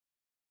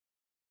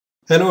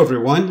Hello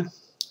everyone.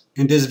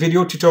 In this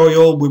video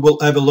tutorial we will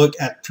have a look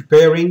at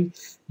preparing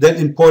then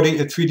importing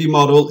a 3D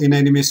model in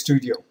Anime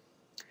Studio.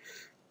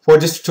 For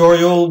this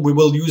tutorial we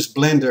will use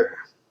Blender.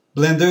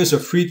 Blender is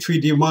a free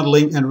 3D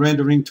modeling and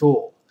rendering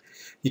tool.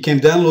 You can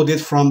download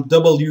it from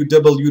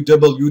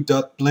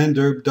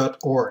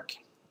www.blender.org.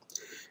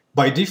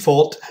 By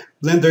default,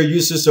 Blender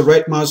uses the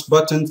right mouse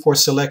button for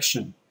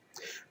selection,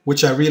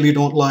 which I really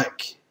don't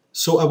like.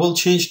 So I will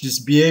change this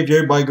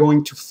behavior by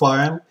going to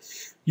File,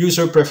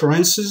 User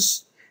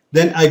Preferences,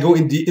 then I go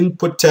in the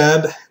Input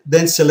tab,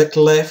 then select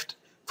Left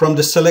from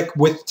the Select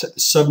With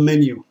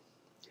submenu.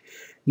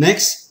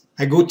 Next,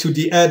 I go to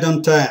the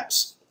Add-on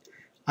tabs.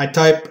 I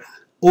type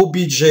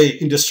OBJ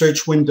in the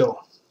search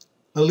window.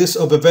 A list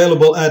of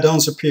available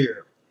add-ons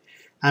appear.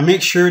 I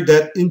make sure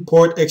that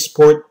Import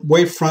Export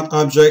Wavefront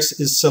Objects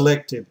is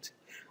selected.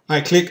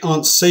 I click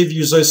on Save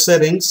User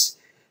Settings,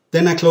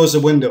 then I close the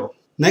window.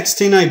 Next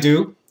thing I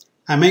do,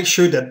 I make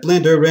sure that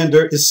Blender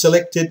Render is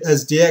selected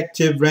as the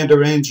active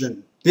render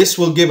engine. This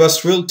will give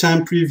us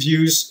real-time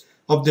previews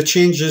of the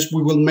changes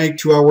we will make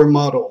to our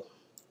model.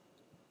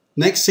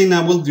 Next thing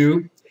I will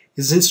do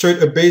is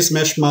insert a base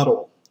mesh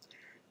model.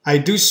 I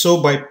do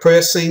so by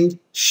pressing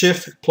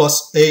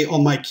Shift+A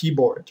on my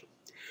keyboard.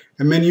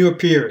 A menu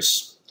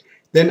appears.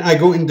 Then I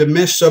go in the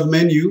Mesh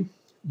submenu,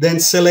 then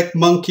select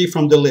Monkey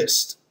from the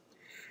list.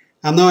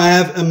 And now I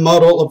have a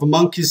model of a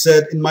monkey's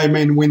head in my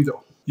main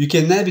window. You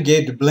can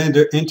navigate the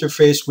Blender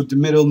interface with the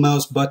middle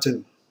mouse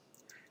button.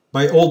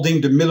 By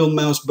holding the middle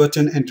mouse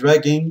button and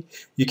dragging,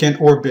 you can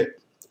orbit.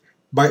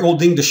 By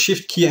holding the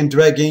Shift key and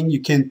dragging,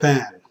 you can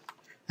pan.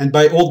 And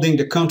by holding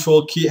the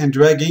Control key and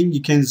dragging,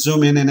 you can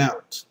zoom in and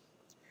out.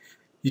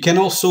 You can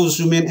also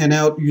zoom in and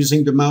out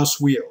using the mouse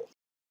wheel.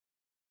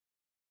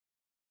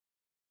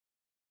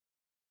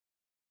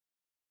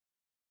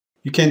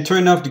 You can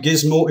turn off the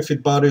gizmo if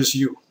it bothers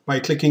you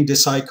by clicking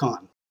this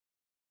icon.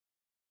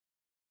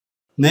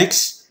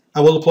 Next, I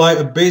will apply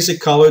a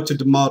basic color to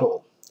the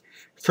model.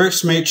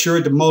 First, make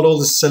sure the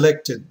model is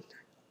selected.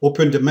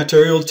 Open the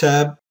Material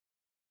tab.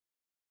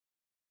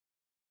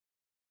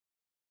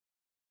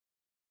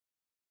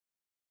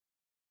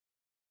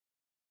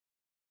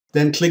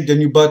 Then click the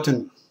New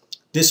button.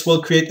 This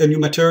will create a new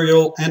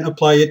material and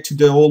apply it to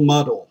the whole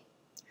model.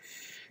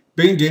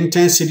 Bring the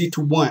intensity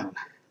to 1.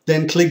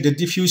 Then click the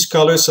Diffuse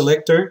Color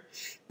selector.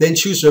 Then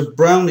choose a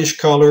brownish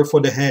color for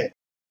the head.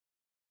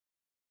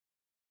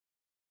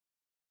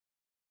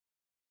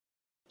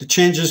 The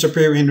changes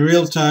appear in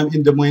real time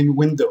in the main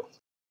window.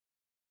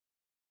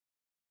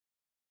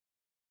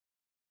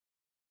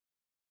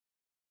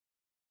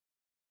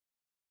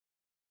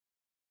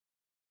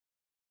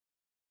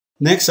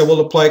 Next, I will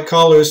apply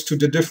colors to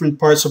the different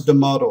parts of the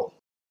model.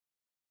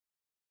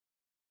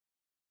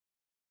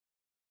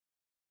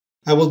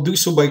 I will do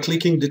so by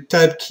clicking the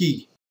Tab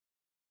key.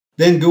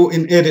 Then go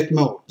in Edit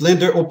mode.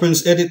 Blender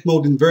opens Edit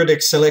mode in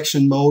Vertex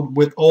Selection mode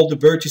with all the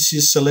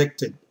vertices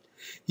selected.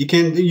 You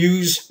can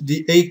use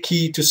the A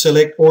key to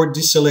select or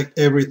deselect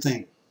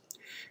everything.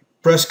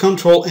 Press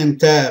Ctrl and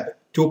Tab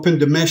to open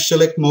the Mesh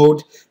Select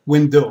Mode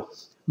window.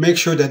 Make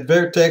sure that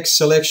Vertex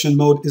Selection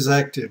mode is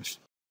active.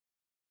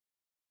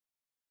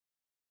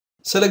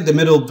 Select the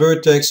middle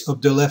vertex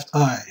of the left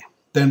eye.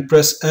 Then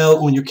press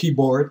L on your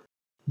keyboard.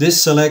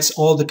 This selects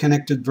all the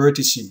connected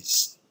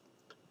vertices.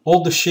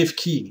 Hold the Shift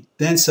key,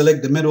 then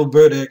select the middle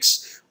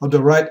vertex of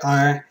the right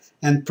eye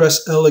and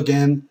press L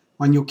again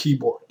on your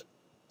keyboard.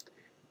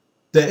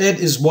 The head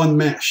is one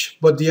mesh,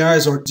 but the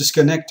eyes are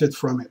disconnected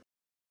from it.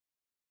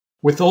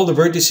 With all the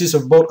vertices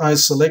of both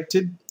eyes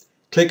selected,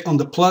 click on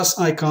the plus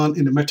icon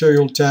in the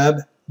Material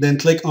tab, then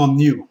click on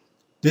New.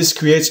 This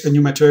creates a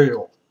new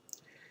material.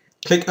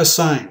 Click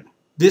Assign.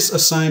 This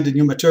assigns the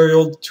new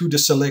material to the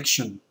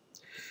selection.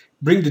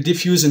 Bring the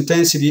diffuse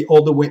intensity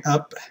all the way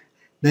up,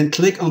 then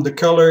click on the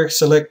Color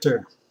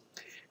selector.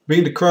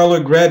 Bring the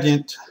color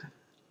gradient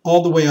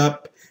all the way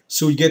up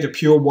so you get a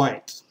pure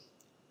white.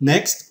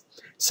 Next,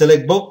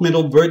 select both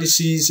middle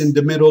vertices in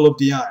the middle of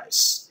the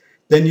eyes.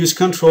 Then use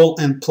Ctrl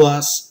and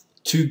plus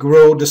to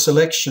grow the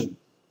selection.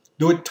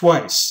 Do it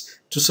twice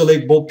to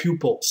select both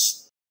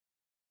pupils.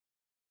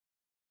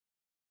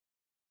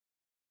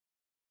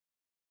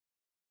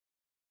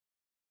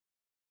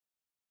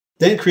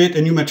 Then create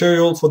a new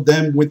material for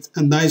them with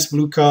a nice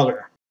blue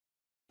color.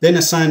 Then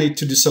assign it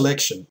to the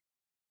selection.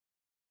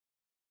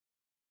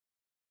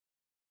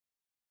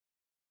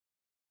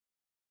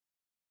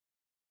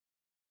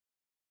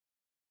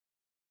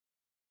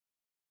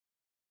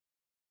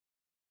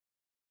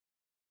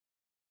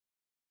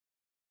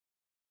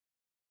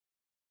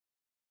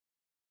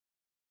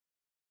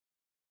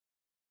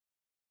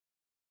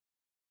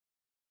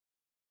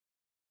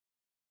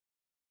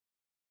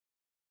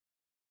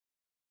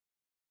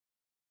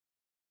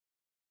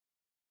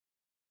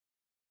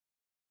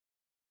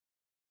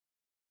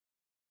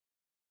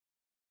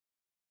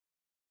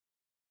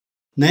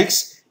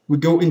 Next, we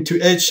go into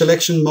Edge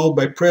Selection mode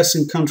by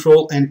pressing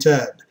Ctrl and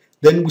Tab.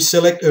 Then we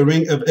select a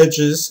ring of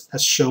edges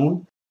as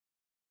shown.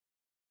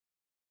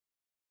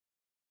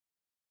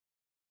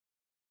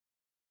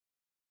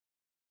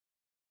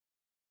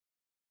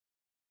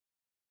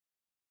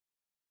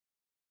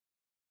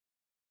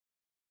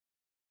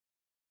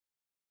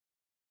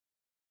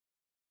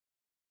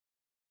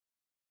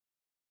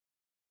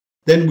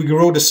 Then we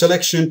grow the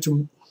selection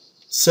to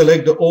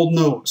select the old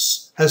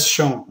nose, as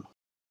shown.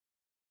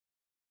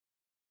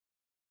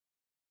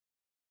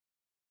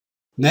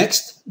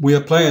 Next, we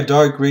apply a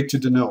dark gray to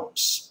the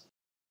nose.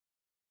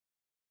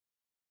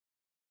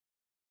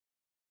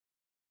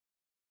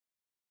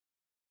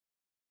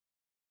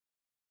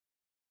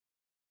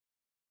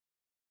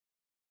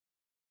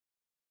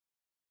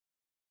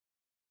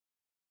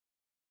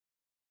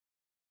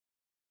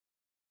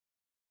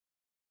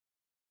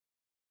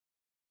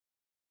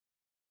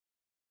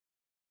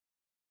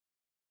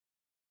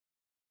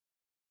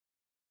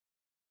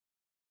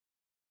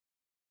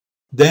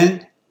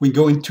 Then we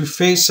go into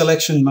face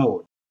selection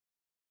mode.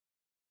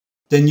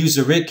 Then use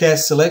the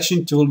Raycast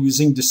selection tool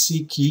using the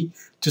C key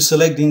to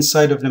select the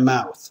inside of the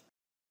mouth.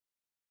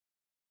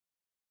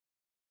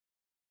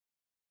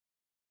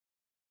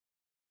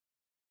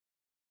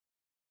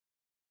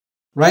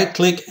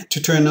 Right-click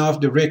to turn off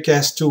the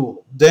Raycast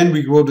tool. Then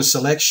we grow the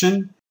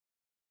selection.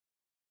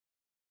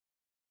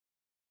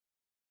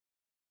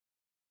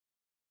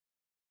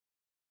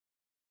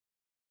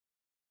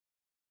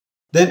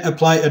 Then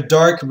apply a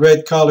dark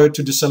red color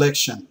to the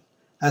selection,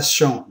 as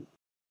shown.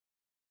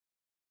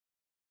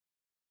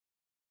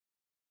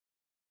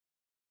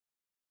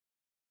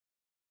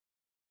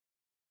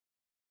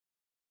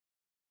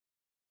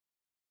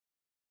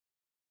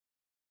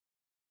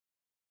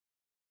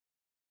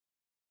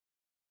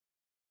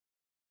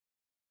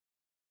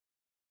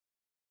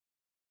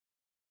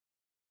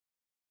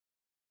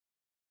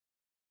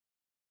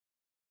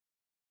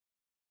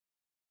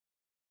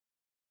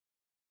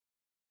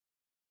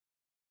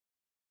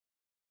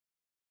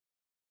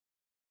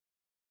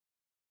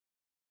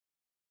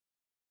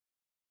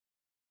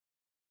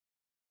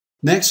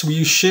 Next, we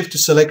use Shift to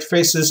select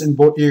faces in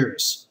both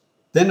ears.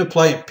 Then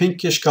apply a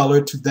pinkish color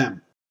to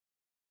them.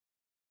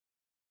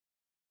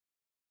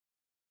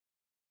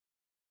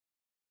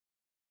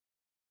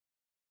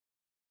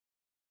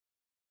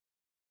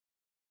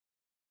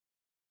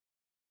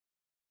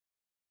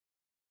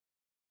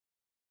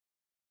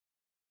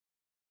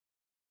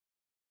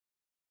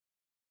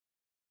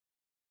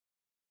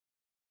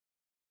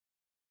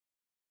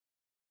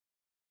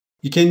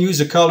 You can use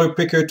a color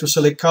picker to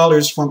select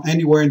colors from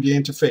anywhere in the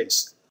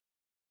interface.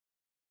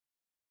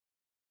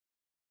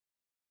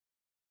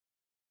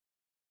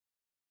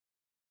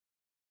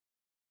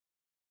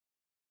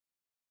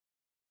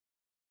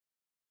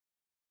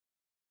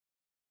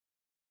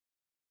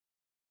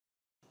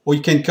 Or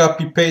you can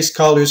copy-paste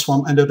colors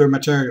from another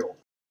material.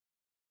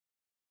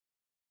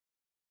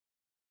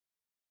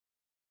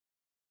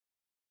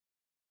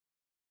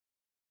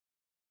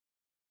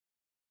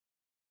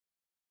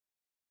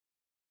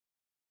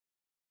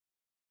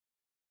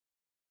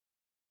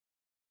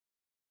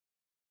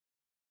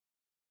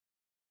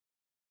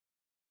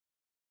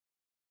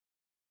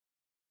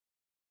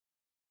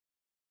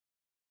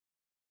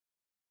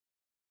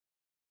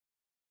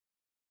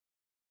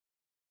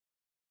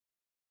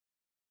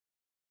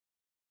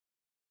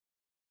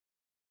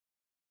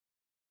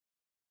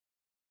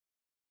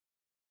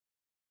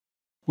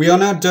 We are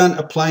now done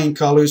applying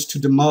colors to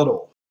the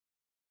model.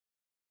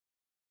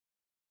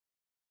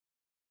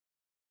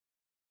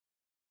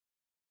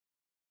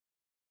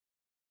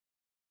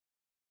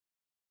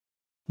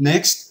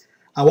 Next,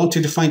 I want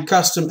to define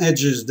custom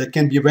edges that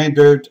can be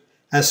rendered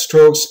as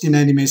strokes in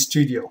Anime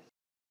Studio.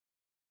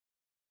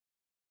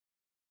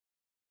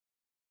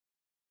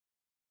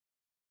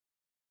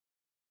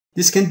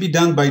 This can be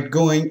done by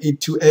going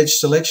into Edge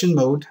Selection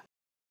mode,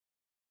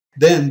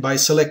 then by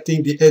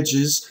selecting the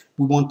edges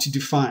we want to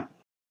define.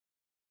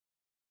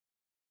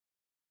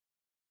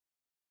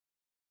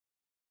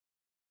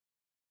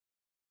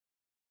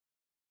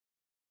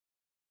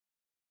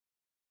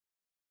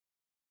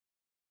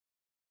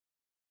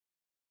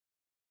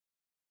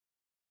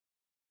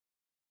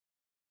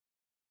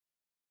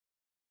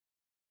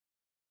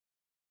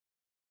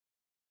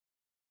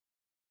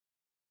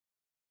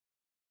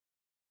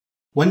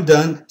 When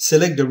done,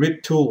 select the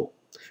Rip tool,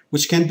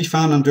 which can be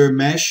found under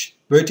Mesh,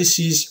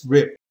 Vertices,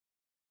 Rip,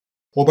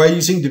 or by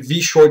using the V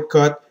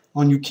shortcut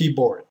on your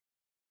keyboard.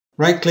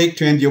 Right-click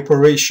to end the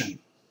operation.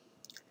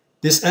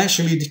 This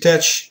actually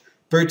detaches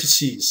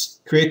vertices,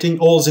 creating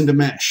holes in the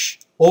mesh,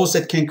 holes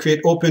that can create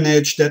open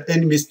edge that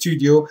Anime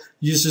Studio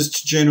uses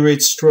to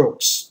generate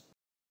strokes.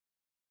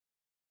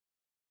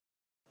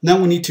 Now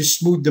we need to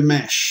smooth the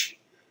mesh.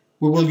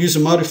 We will use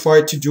a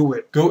modifier to do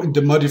it. Go in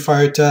the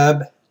Modifier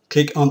tab,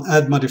 click on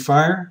Add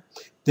Modifier,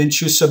 then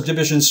choose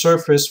Subdivision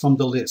Surface from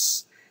the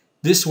list.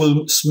 This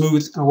will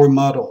smooth our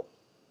model.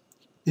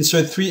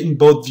 Insert 3 in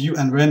both View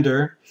and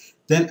Render,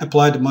 then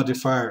apply the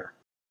modifier.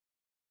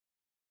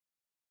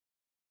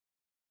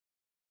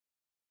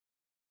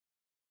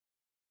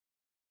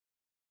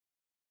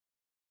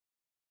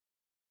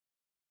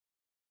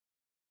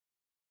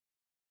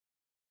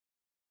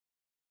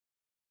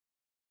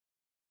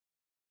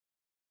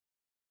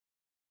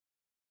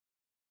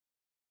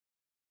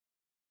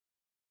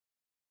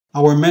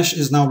 Our mesh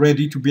is now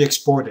ready to be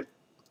exported.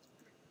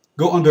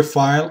 Go under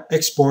File,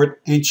 Export,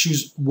 and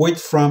choose Weight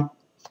from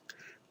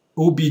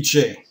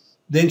OBJ.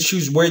 Then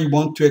choose where you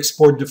want to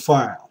export the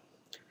file.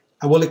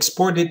 I will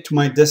export it to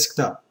my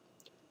desktop.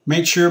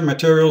 Make sure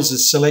Materials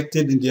is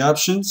selected in the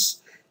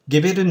options,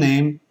 give it a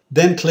name,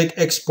 then click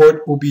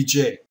Export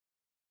OBJ.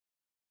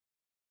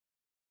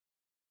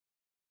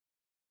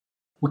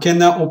 We can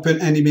now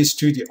open Anime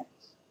Studio.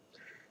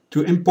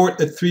 To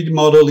import a 3D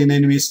model in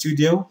Anime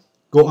Studio,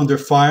 go under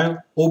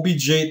File,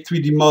 OBJ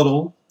 3D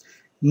Model,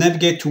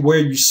 navigate to where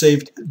you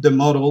saved the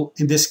model,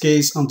 in this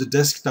case on the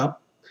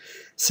desktop,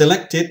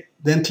 select it,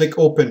 then click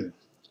Open.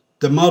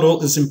 The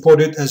model is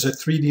imported as a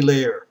 3D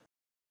layer.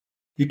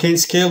 You can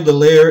scale the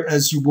layer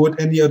as you would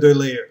any other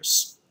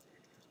layers.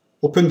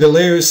 Open the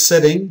Layers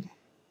setting,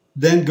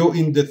 then go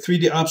in the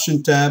 3D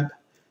Option tab,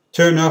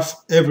 turn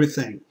off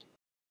everything.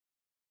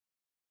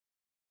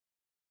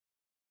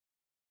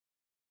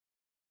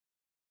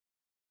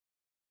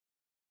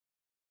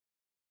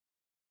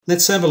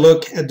 Let's have a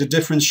look at the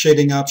different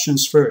shading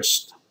options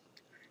first.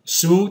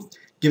 Smooth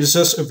gives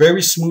us a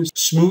very smooth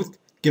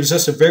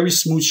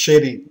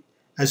shading,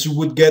 as you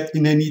would get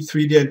in any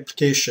 3D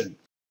application.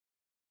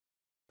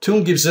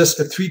 Tone gives us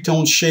a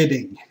three-tone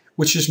shading,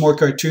 which is more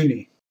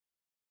cartoony.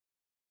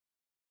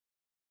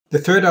 The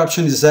third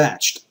option is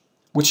Hatched,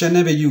 which I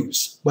never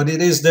use, but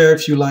it is there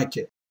if you like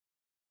it.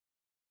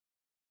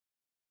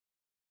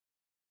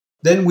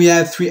 Then we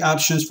have three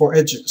options for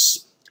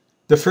edges.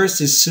 The first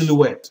is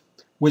Silhouette,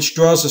 which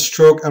draws a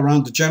stroke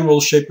around the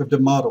general shape of the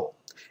model,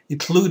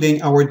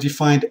 including our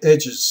defined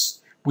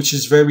edges, which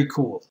is very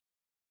cool.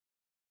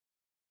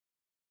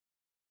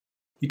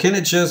 You can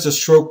adjust the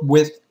stroke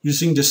width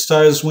using the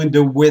Styles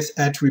window width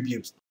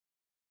attribute.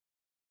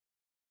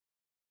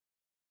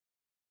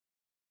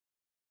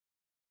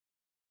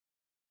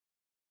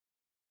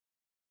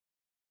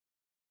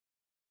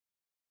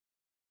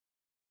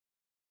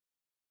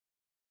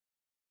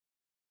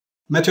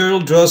 Material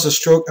draws a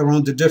stroke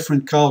around the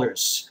different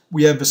colors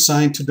we have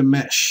assigned to the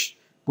mesh,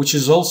 which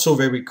is also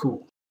very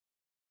cool.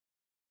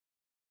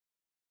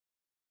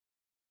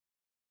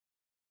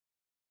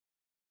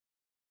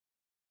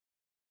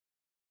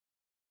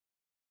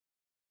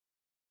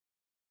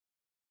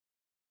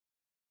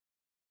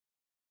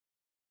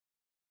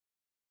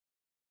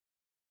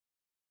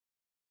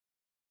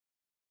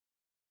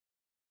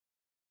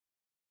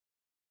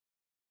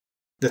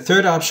 The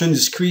third option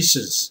is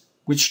Creases,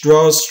 which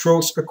draws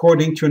strokes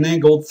according to an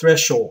angled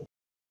threshold.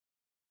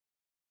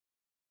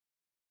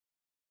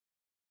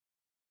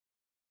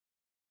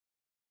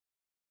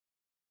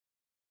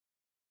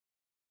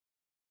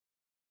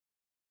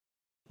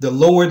 The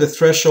lower the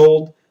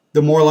threshold,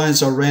 the more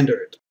lines are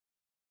rendered.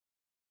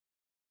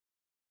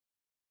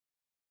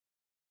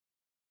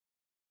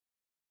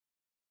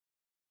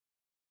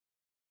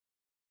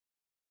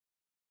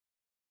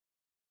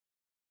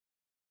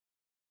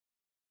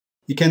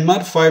 You can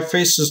modify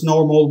faces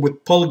normal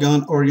with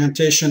polygon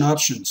orientation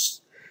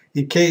options,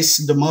 in case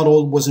the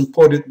model was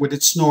imported with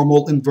its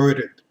normal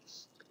inverted.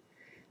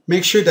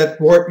 Make sure that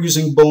Warp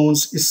using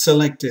bones is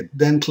selected,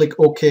 then click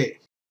OK.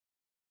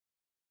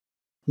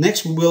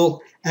 Next, we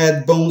will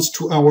add bones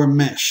to our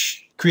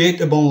mesh. Create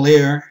a bone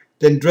layer,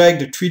 then drag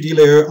the 3D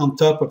layer on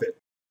top of it.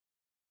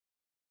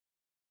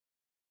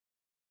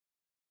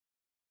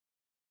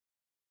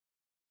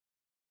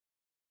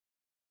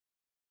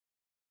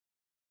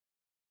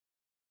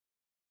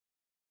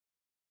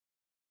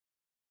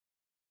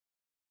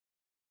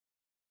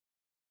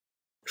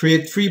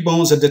 Create 3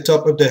 bones at the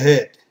top of the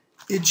head,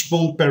 each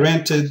bone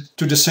parented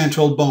to the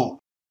central bone.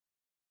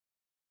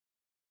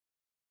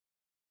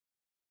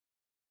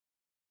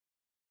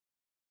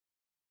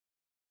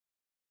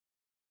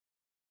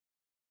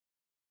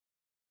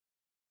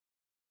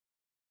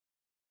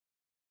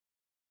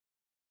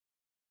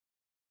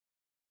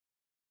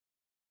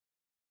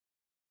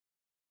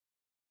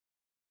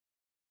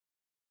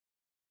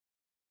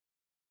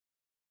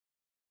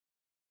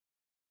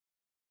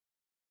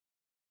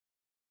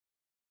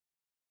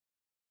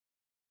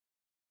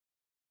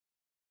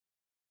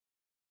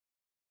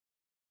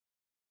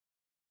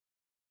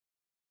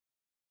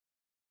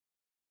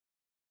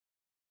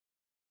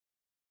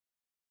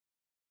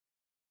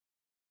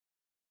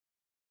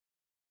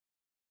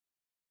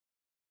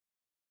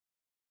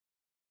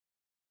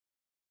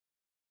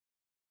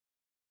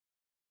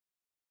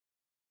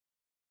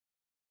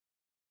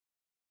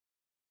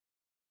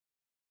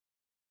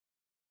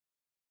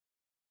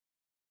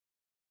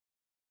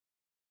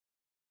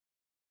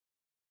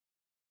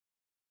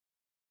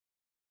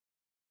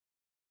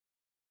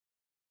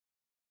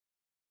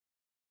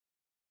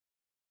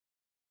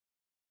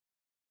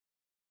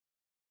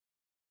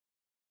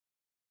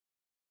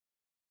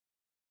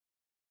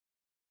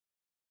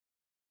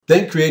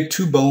 Then create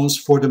 2 bones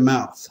for the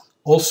mouth,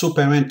 also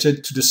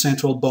parented to the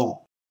central bone.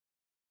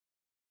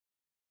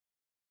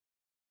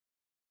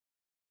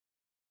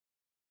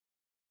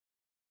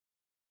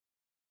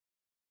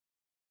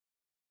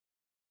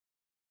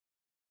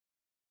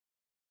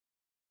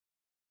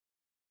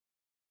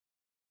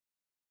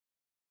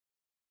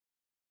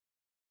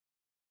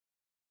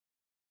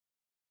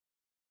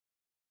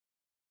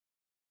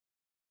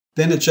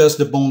 Then adjust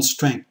the bone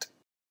strength.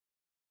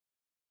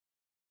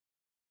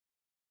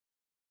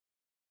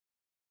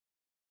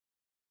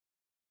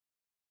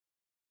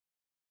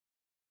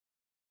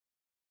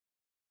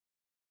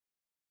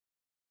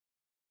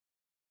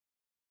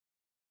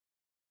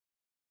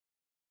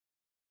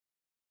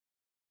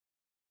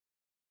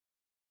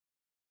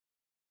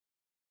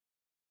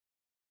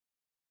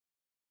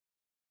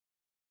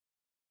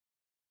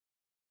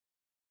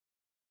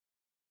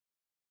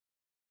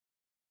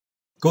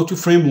 Go to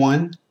frame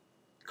 1,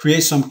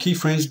 create some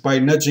keyframes by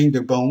nudging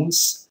the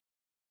bones.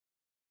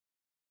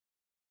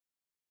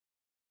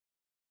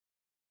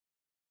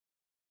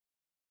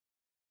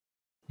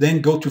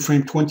 Then go to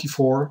frame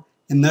 24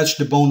 and nudge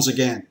the bones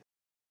again.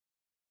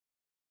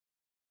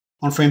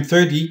 On frame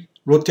 30,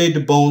 rotate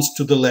the bones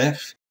to the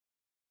left.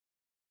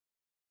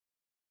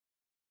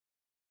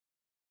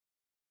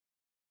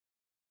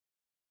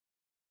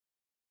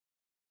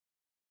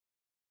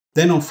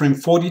 Then on frame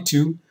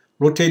 42,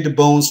 rotate the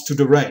bones to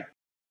the right.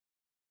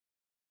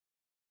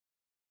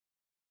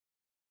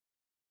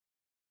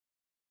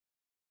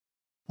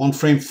 On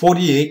frame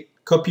 48,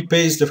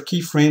 copy-paste the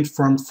keyframe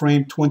from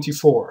frame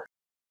 24.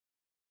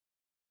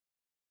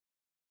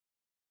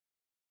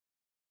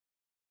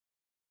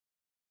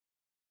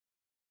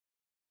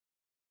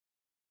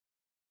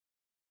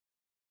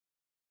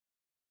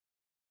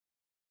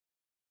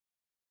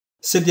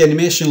 Set the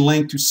animation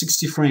length to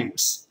 60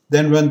 frames,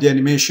 then run the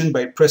animation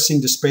by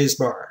pressing the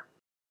spacebar.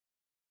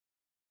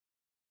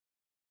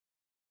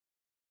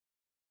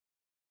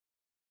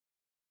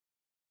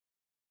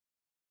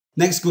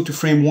 Next, go to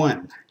frame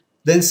 1,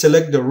 then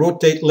select the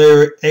Rotate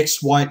Layer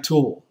XY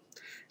tool.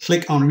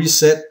 Click on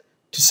Reset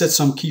to set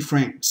some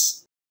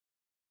keyframes.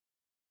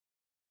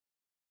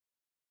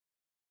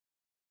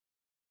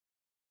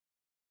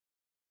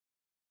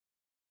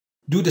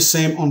 Do the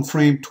same on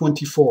frame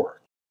 24.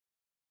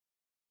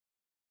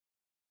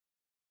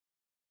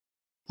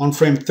 On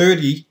frame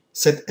 30,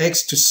 set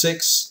X to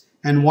 6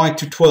 and Y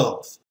to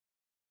 12.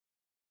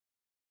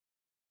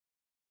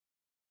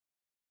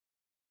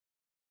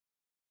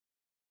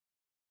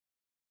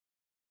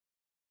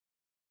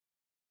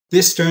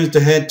 This turns the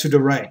head to the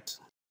right.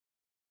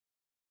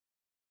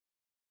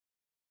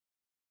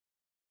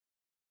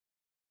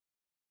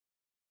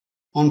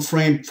 On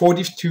frame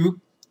 42,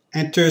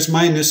 enters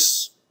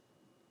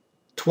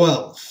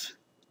 -12,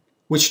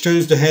 which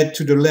turns the head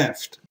to the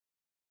left.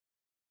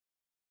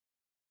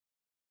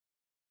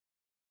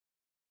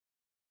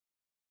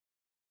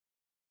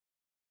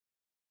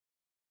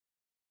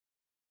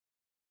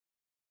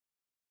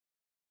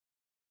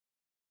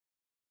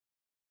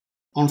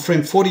 On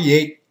frame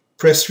 48,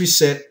 press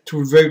Reset to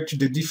revert to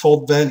the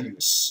default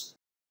values.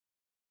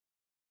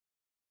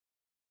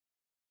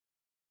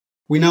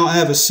 We now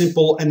have a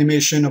simple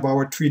animation of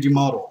our 3D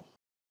model.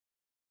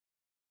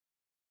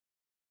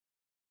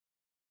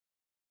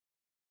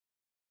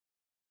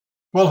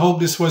 Well, hope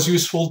this was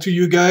useful to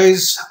you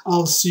guys.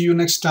 I'll see you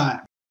next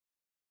time.